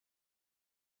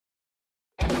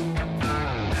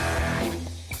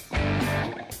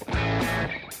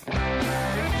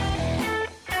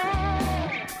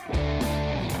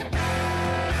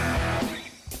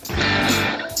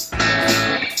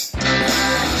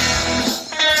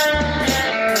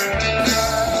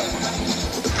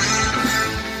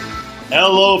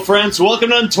Hello, friends. Welcome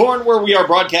to Untorn, where we are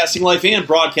broadcasting life and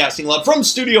broadcasting love from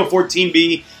Studio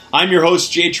 14B. I'm your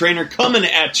host, Jay Trainer, coming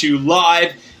at you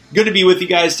live. Good to be with you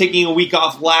guys. Taking a week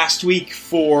off last week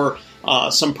for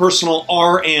some personal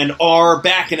R&R.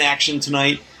 Back in action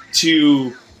tonight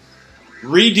to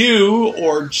redo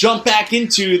or jump back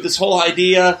into this whole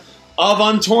idea of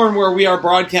Untorn, where we are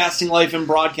broadcasting life and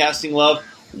broadcasting love.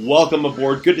 Welcome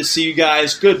aboard. Good to see you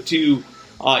guys. Good to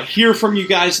hear from you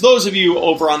guys. Those of you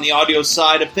over on the audio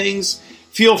side of things,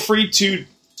 feel free to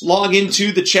log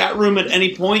into the chat room at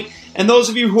any point. And those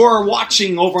of you who are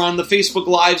watching over on the Facebook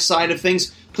Live side of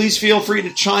things, please feel free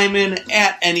to chime in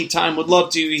at any time. Would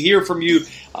love to hear from you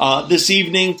this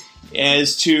evening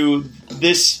as to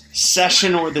this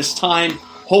session or this time,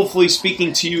 hopefully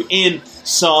speaking to you in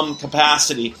some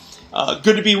capacity.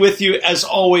 Good to be with you. As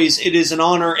always, it is an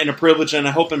honor and a privilege, and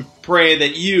I hope and pray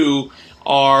that you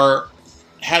are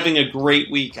having a great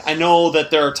week. I know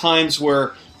that there are times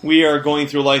where we are going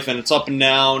through life and it's up and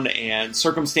down and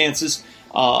circumstances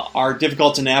are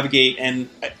difficult to navigate. And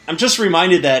I'm just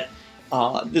reminded that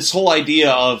this whole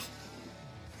idea of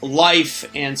life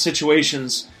and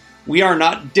situations, we are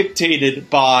not dictated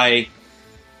by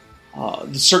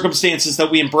the circumstances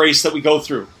that we embrace, that we go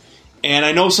through. And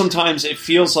I know sometimes it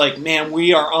feels like, man,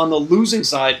 we are on the losing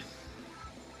side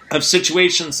of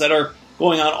situations that are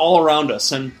going on all around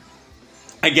us. And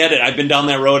I get it. I've been down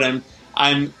that road, and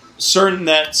I'm certain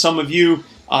that some of you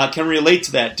can relate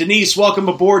to that. Denise, welcome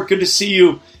aboard. Good to see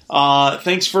you.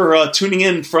 Thanks for tuning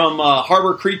in from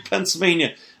Harbor Creek,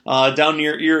 Pennsylvania, down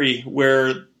near Erie,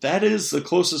 where that is the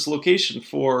closest location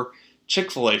for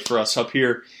Chick-fil-A for us up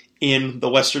here in the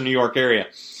Western New York area.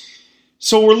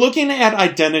 So we're looking at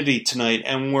identity tonight,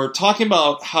 and we're talking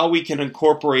about how we can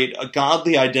incorporate a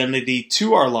godly identity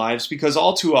to our lives, because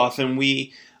all too often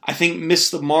we, I think,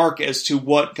 miss the mark as to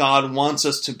what God wants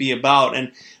us to be about. And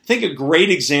I think a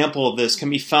great example of this can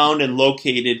be found and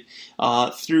located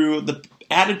through the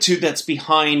attitude that's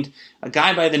behind a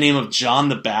guy by the name of John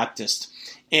the Baptist.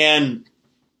 And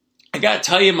I got to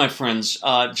tell you, my friends,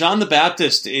 John the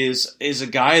Baptist is a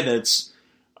guy that's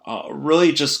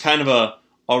really just kind of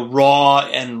a raw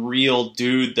and real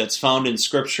dude that's found in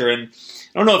Scripture. And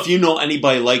I don't know if you know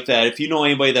anybody like that. If you know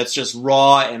anybody that's just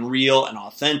raw and real and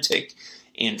authentic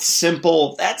and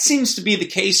simple, that seems to be the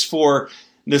case for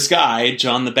this guy,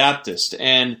 John the Baptist.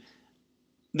 And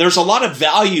there's a lot of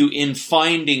value in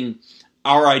finding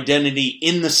our identity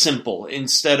in the simple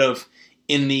instead of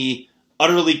in the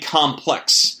utterly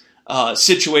complex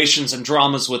situations and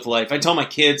dramas with life. I tell my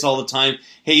kids all the time,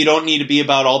 hey, you don't need to be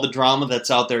about all the drama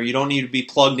that's out there. You don't need to be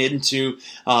plugged into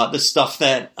the stuff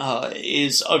that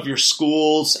is of your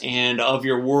schools and of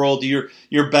your world.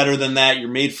 You're better than that. You're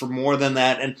made for more than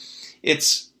that. And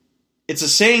it's a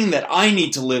saying that I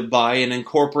need to live by and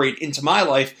incorporate into my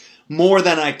life more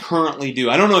than I currently do.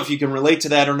 I don't know if you can relate to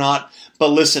that or not, but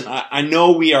listen, I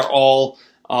know we are all,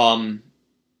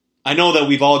 I know that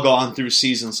we've all gone through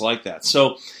seasons like that.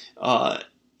 So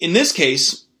in this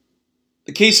case,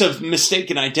 the case of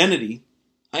mistaken identity,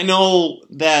 I know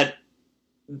that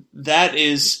that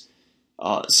is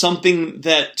something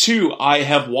that, too, I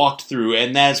have walked through,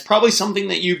 and that's probably something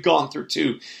that you've gone through,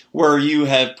 too, where you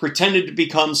have pretended to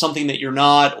become something that you're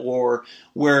not, or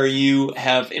where you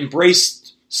have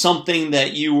embraced something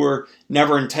that you were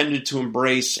never intended to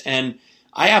embrace. And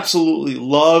I absolutely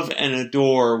love and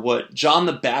adore what John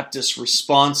the Baptist's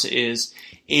response is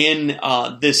in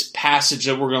this passage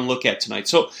that we're going to look at tonight.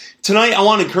 So tonight I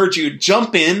want to encourage you to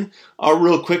jump in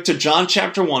real quick to John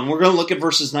chapter 1. We're going to look at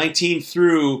verses 19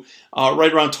 through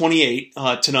right around 28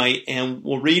 tonight, and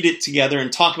we'll read it together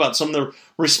and talk about some of the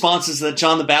responses that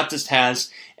John the Baptist has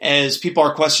as people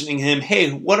are questioning him.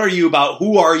 Hey, what are you about?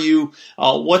 Who are you?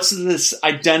 What's this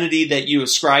identity that you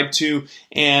ascribe to?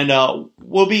 And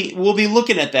we'll be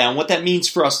looking at that and what that means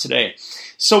for us today.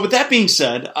 So with that being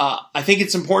said, I think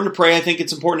it's important to pray. I think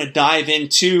it's important to dive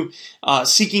into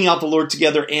seeking out the Lord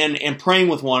together and praying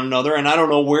with one another. And I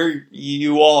don't know where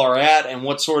you all are at and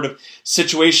what sort of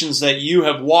situations that you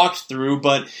have walked through,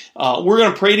 but we're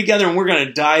going to pray together, and we're going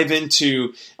to dive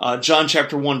into John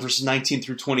chapter 1, verses 19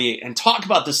 through 28, and talk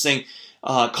about this thing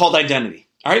called identity.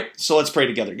 All right, so let's pray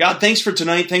together. God, thanks for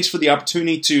tonight. Thanks for the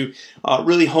opportunity to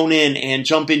really hone in and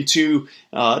jump into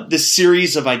this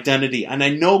series of identity. And I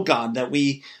know, God, that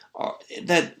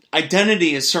that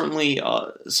identity is certainly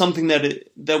something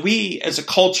that we as a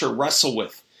culture wrestle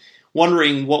with,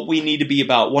 wondering what we need to be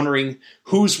about, wondering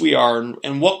whose we are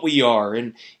and what we are.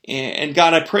 And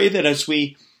God, I pray that as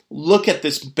we look at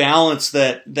this balance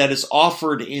that is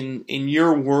offered in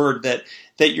your word, that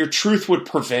your truth would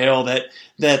prevail, that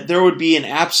there would be an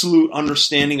absolute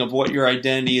understanding of what your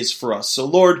identity is for us. So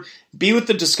Lord, be with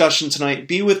the discussion tonight,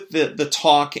 be with the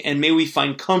talk, and may we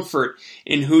find comfort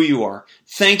in who you are.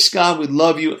 Thanks, God, we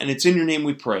love you, and it's in your name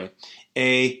we pray.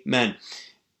 Amen.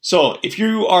 So if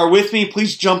you are with me,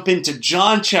 please jump into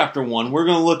John chapter 1. We're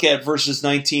going to look at verses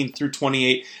 19 through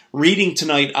 28, reading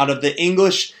tonight out of the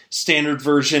English Standard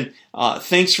Version.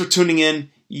 Thanks for tuning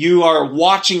in. You are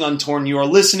watching Untorn. You are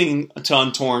listening to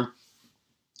Untorn,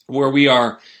 where we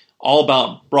are all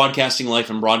about broadcasting life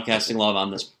and broadcasting love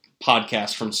on this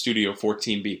podcast from Studio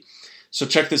 14B. So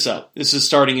check this out. This is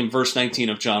starting in verse 19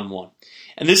 of John 1.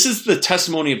 And this is the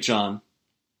testimony of John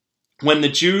when the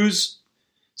Jews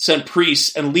sent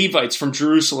priests and Levites from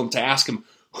Jerusalem to ask him,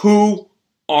 "Who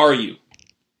are you?"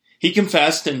 He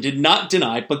confessed and did not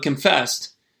deny, but confessed,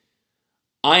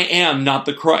 "I am not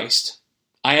the Christ.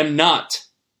 I am not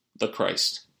the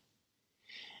Christ."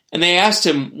 And they asked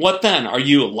him, "What then? Are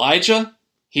you Elijah?"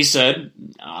 He said,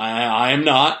 I am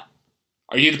not.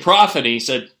 "Are you the prophet?" And he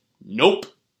said, "Nope,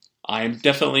 I am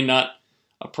definitely not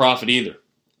a prophet either."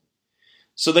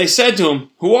 So they said to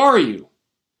him, "Who are you?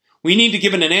 We need to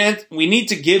give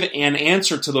an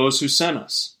answer to those who sent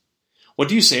us. What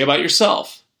do you say about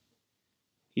yourself?"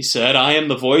 He said, "I am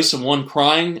the voice of one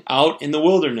crying out in the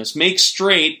wilderness, 'Make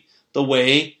straight the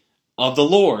way of the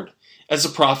Lord,' as the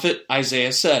prophet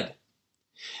Isaiah said."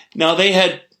 Now they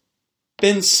had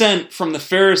been sent from the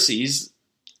Pharisees.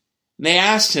 They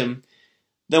asked him,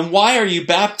 "Then why are you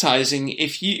baptizing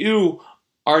if you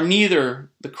are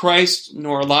neither the Christ,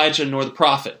 nor Elijah, nor the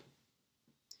prophet?"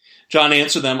 John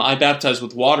answered them, "I baptize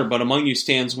with water, but among you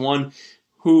stands one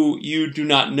who you do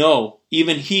not know,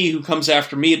 even he who comes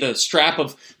after me, the strap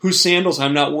of whose sandals I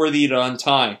am not worthy to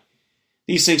untie."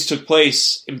 These things took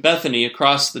place in Bethany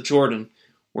across the Jordan,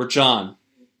 where John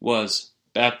was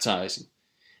baptizing.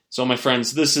 So, my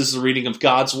friends, this is the reading of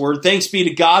God's Word. Thanks be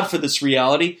to God for this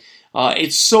reality.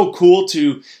 It's so cool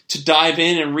to dive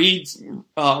in and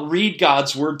read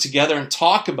God's Word together and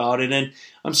talk about it. And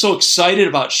I'm so excited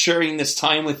about sharing this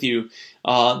time with you.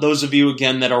 Those of you,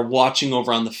 again, that are watching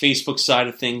over on the Facebook side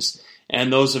of things,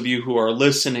 and those of you who are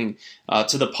listening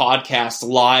to the podcast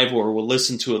live or will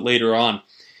listen to it later on.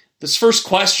 This first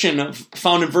question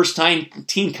found in verse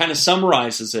 19 kind of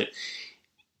summarizes it.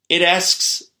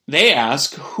 They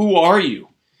ask, "Who are you?"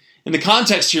 And the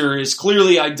context here is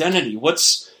clearly identity.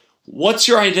 What's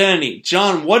your identity?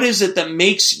 John, what is it that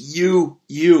makes you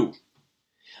you?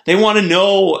 They want to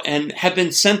know and have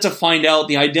been sent to find out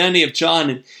the identity of John.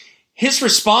 And his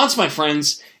response, my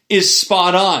friends, is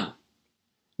spot on.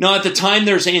 Now, at the time,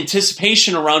 there's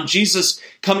anticipation around Jesus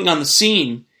coming on the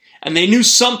scene, and they knew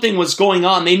something was going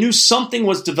on. They knew something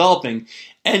was developing.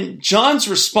 And John's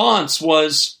response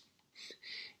was,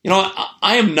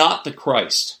 I am not the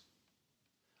Christ.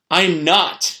 I am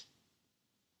not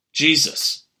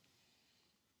Jesus.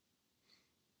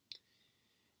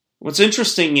 What's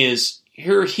interesting is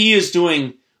here he is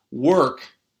doing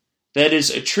work that is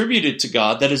attributed to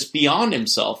God, that is beyond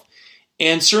himself.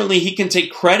 And certainly he can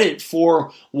take credit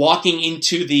for walking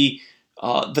into the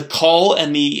call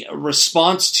and the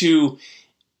response to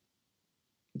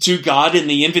God and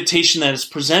the invitation that is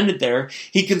presented there.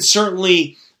 He can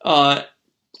certainly,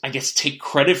 take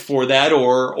credit for that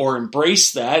or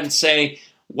embrace that and say,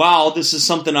 wow, this is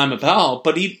something I'm about.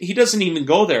 But he doesn't even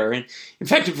go there. And in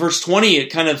fact, in verse 20,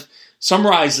 it kind of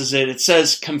summarizes it. It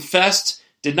says, confessed,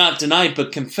 did not deny,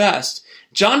 but confessed.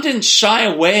 John didn't shy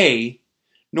away,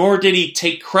 nor did he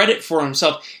take credit for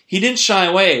himself. He didn't shy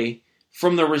away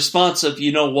from the response of,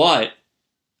 you know what,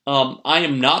 I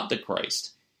am not the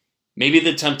Christ. Maybe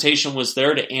the temptation was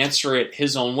there to answer it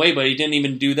his own way, but he didn't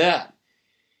even do that.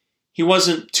 He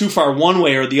wasn't too far one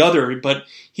way or the other, but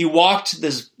he walked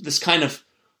this kind of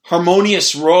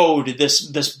harmonious road,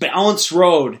 this balanced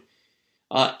road,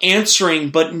 answering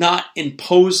but not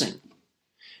imposing,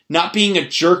 not being a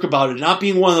jerk about it, not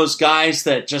being one of those guys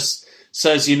that just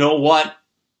says, you know what,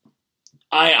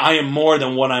 I am more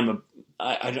than what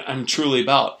I'm truly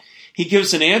about. He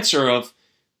gives an answer of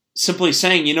simply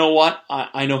saying, you know what,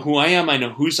 I know who I am, I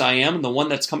know whose I am, and the one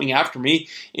that's coming after me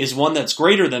is one that's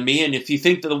greater than me, and if you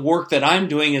think that the work that I'm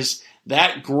doing is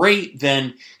that great,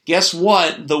 then guess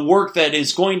what? The work that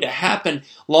is going to happen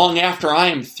long after I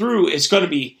am through is going to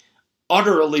be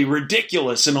utterly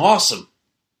ridiculous and awesome.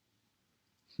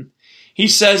 He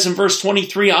says in verse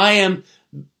 23, I am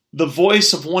the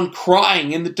voice of one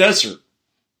crying in the desert.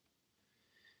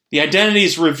 The identity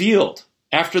is revealed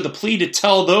after the plea to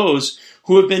tell those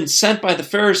who have been sent by the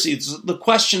Pharisees. The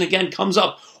question again comes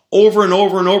up over and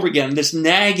over and over again, this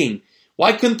nagging,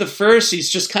 Why couldn't the Pharisees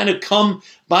just kind of come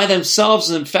by themselves?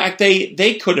 And in fact,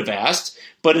 they could have asked,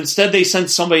 but instead they sent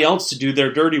somebody else to do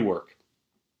their dirty work.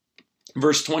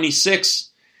 Verse 26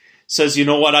 says, you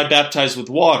know what? I baptize with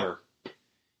water,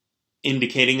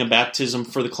 indicating a baptism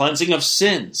for the cleansing of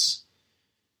sins,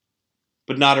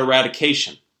 but not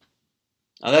eradication.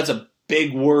 Now that's a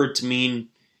big word to mean,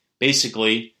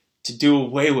 basically, to do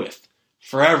away with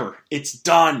forever. It's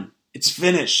done. It's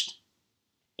finished,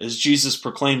 as Jesus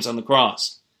proclaims on the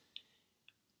cross.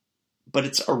 But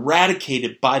it's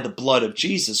eradicated by the blood of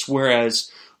Jesus,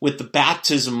 whereas with the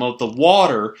baptism of the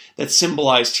water that's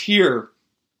symbolized here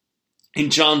in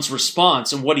John's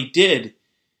response and what he did,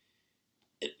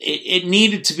 it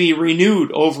needed to be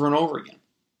renewed over and over again.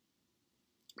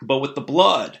 But with the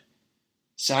blood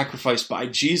sacrificed by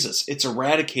Jesus, it's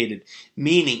eradicated,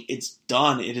 meaning it's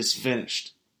done, it is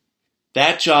finished.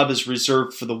 That job is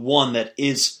reserved for the one that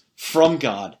is from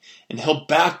God, and he'll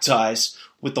baptize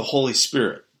with the Holy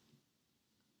Spirit.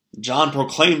 John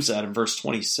proclaims that in verse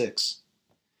 26.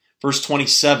 Verse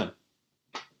 27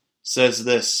 says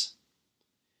this,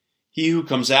 he who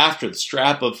comes after, the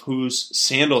strap of whose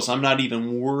sandals I'm not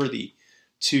even worthy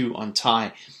to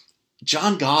untie.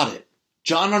 John got it.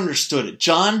 John understood it.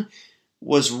 John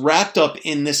was wrapped up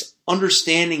in this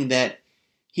understanding that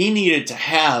he needed to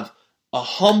have a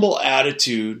humble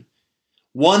attitude,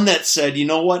 one that said, you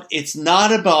know what, it's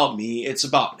not about me, it's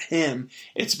about him.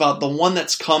 It's about the one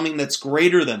that's coming that's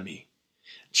greater than me.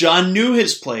 John knew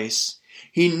his place,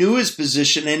 he knew his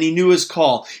position, and he knew his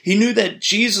call. He knew that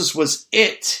Jesus was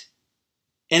it,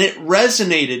 and it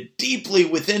resonated deeply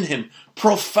within him,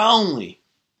 profoundly,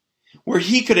 where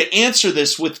he could answer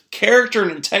this with character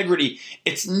and integrity.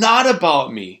 It's not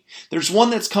about me. There's one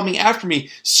that's coming after me.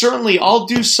 Certainly, I'll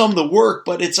do some of the work,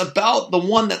 but it's about the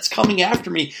one that's coming after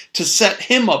me to set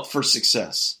him up for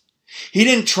success. He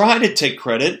didn't try to take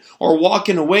credit or walk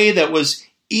in a way that was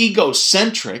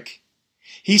egocentric.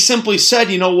 He simply said,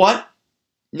 you know what?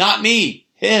 Not me,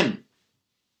 him.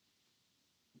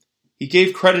 He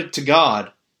gave credit to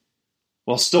God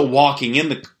while still walking in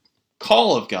the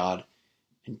call of God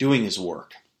and doing his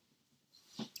work.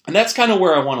 And that's kind of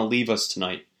where I want to leave us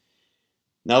tonight.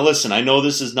 Now listen, I know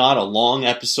this is not a long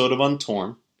episode of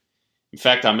Untorn. In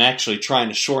fact, I'm actually trying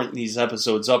to shorten these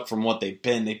episodes up from what they've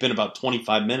been. They've been about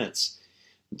 25 minutes.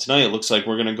 And tonight it looks like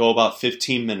we're going to go about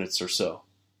 15 minutes or so.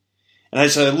 And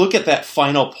as I look at that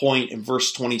final point in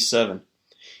verse 27,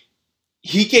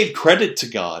 he gave credit to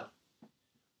God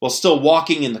while still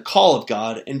walking in the call of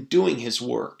God and doing his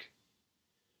work.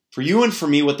 For you and for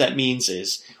me, what that means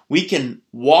is we can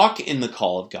walk in the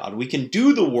call of God. We can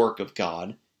do the work of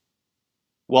God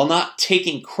while not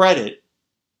taking credit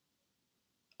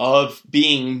of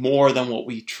being more than what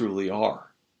we truly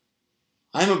are.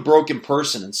 I'm a broken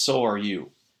person, and so are you.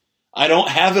 I don't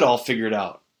have it all figured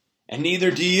out, and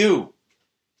neither do you.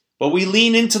 But we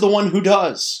lean into the one who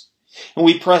does. And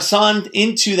we press on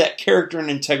into that character and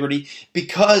integrity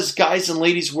because, guys and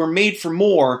ladies, we're made for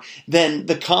more than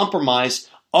the compromise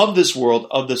of this world,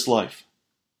 of this life.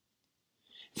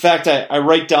 In fact, I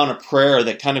write down a prayer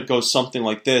that kind of goes something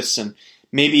like this, and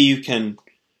maybe you can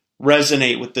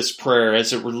resonate with this prayer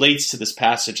as it relates to this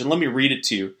passage. And let me read it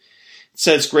to you. It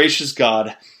says, gracious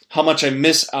God, how much I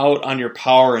miss out on your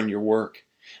power and your work.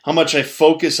 How much I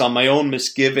focus on my own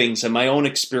misgivings and my own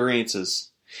experiences.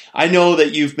 I know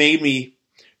that you've made me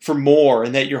for more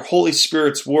and that your Holy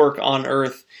Spirit's work on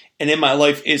earth and in my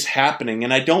life is happening,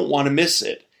 and I don't want to miss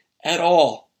it at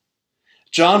all.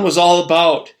 John was all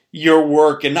about your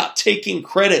work and not taking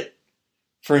credit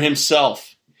for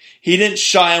himself. He didn't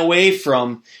shy away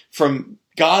from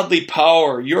godly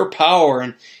power, your power,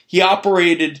 and he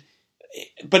operated,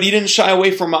 but he didn't shy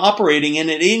away from operating in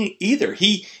it either.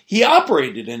 He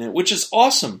operated in it, which is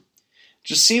awesome. It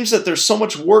just seems that there's so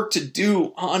much work to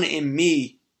do on in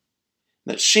me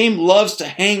that shame loves to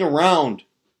hang around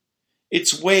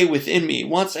its way within me. It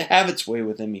wants to have its way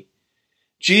within me.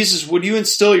 Jesus, would you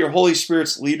instill your Holy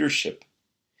Spirit's leadership?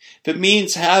 If it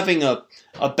means having a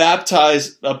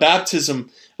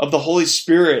baptism of the Holy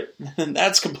Spirit, then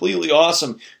that's completely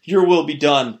awesome. Your will be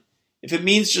done. If it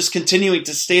means just continuing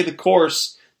to stay the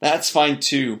course, that's fine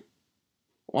too.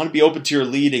 I want to be open to your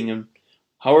leading, and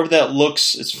however that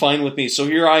looks, it's fine with me. So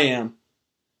here I am.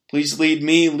 Please lead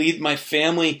me, lead my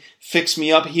family, fix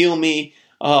me up, heal me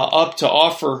up to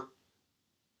offer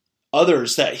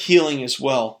others that healing as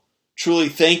well. Truly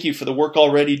thank you for the work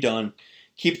already done.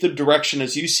 Keep the direction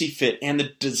as you see fit and the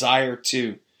desire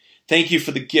to. Thank you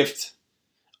for the gift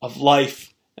of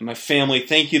life and my family.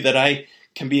 Thank you that I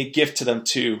can be a gift to them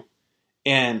too.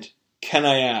 And can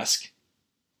I ask,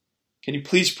 can you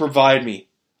please provide me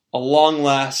a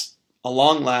long-lasting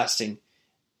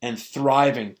and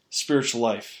thriving spiritual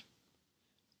life.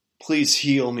 Please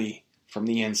heal me from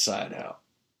the inside out.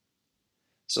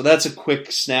 So that's a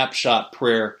quick snapshot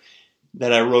prayer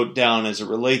that I wrote down as it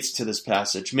relates to this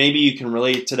passage. Maybe you can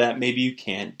relate to that, maybe you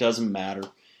can't. Doesn't matter.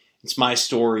 It's my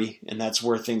story, and that's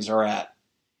where things are at.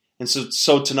 And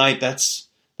so tonight, that's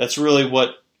really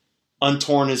what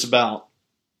Untorn is about.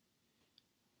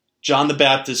 John the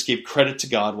Baptist gave credit to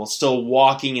God while still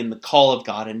walking in the call of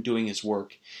God and doing his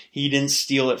work. He didn't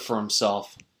steal it for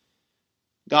himself.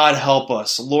 God help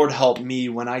us. Lord help me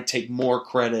when I take more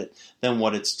credit than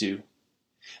what it's due.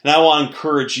 And I want to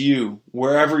encourage you,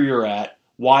 wherever you're at.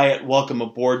 Wyatt, welcome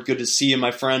aboard. Good to see you,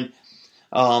 my friend.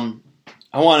 I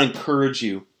want to encourage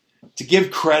you to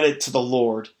give credit to the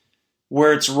Lord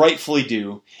where it's rightfully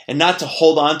due, and not to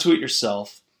hold on to it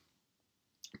yourself,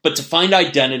 but to find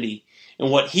identity in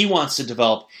what he wants to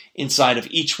develop inside of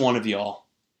each one of y'all.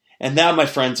 And that, my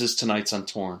friends, is tonight's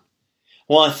Untorn.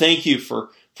 I want to thank you for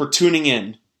tuning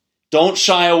in. Don't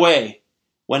shy away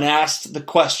when asked the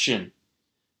question,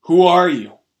 who are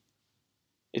you?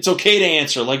 It's okay to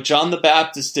answer like John the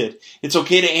Baptist did. It's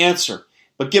okay to answer,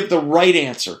 but give the right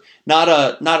answer. Not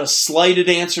a slighted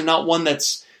answer, not one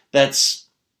that's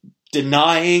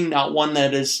denying, not one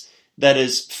that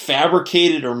is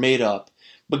fabricated or made up,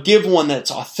 but give one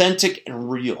that's authentic and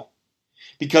real.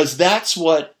 Because that's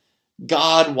what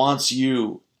God wants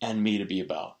you and me to be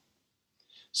about.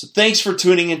 So thanks for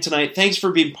tuning in tonight. Thanks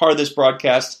for being part of this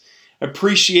broadcast. I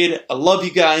appreciate it. I love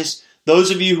you guys.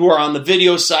 Those of you who are on the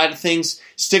video side of things,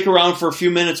 stick around for a few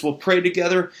minutes. We'll pray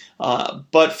together.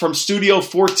 But from Studio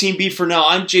 14B for now,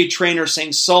 I'm Jay Trainer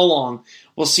saying so long.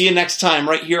 We'll see you next time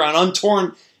right here on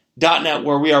Untorn.net,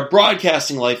 where we are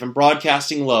broadcasting life and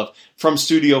broadcasting love from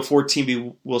Studio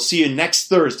 14B. We'll see you next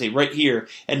Thursday right here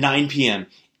at 9 p.m.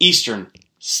 Eastern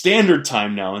Standard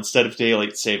Time now instead of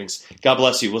daylight savings. God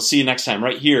bless you. We'll see you next time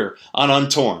right here on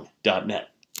Untorn.net.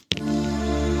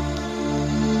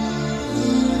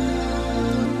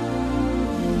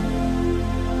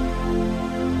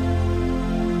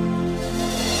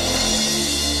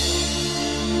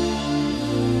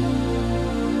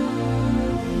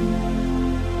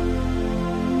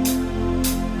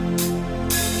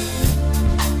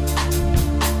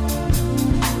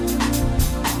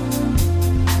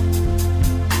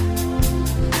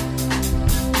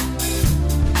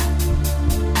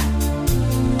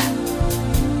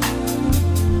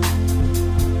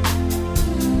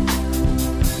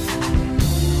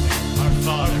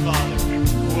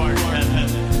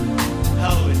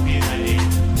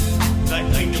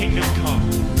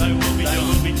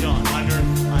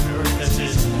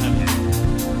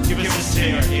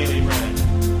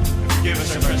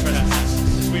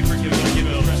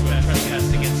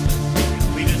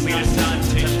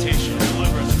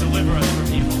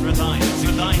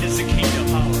 Thine is the kingdom.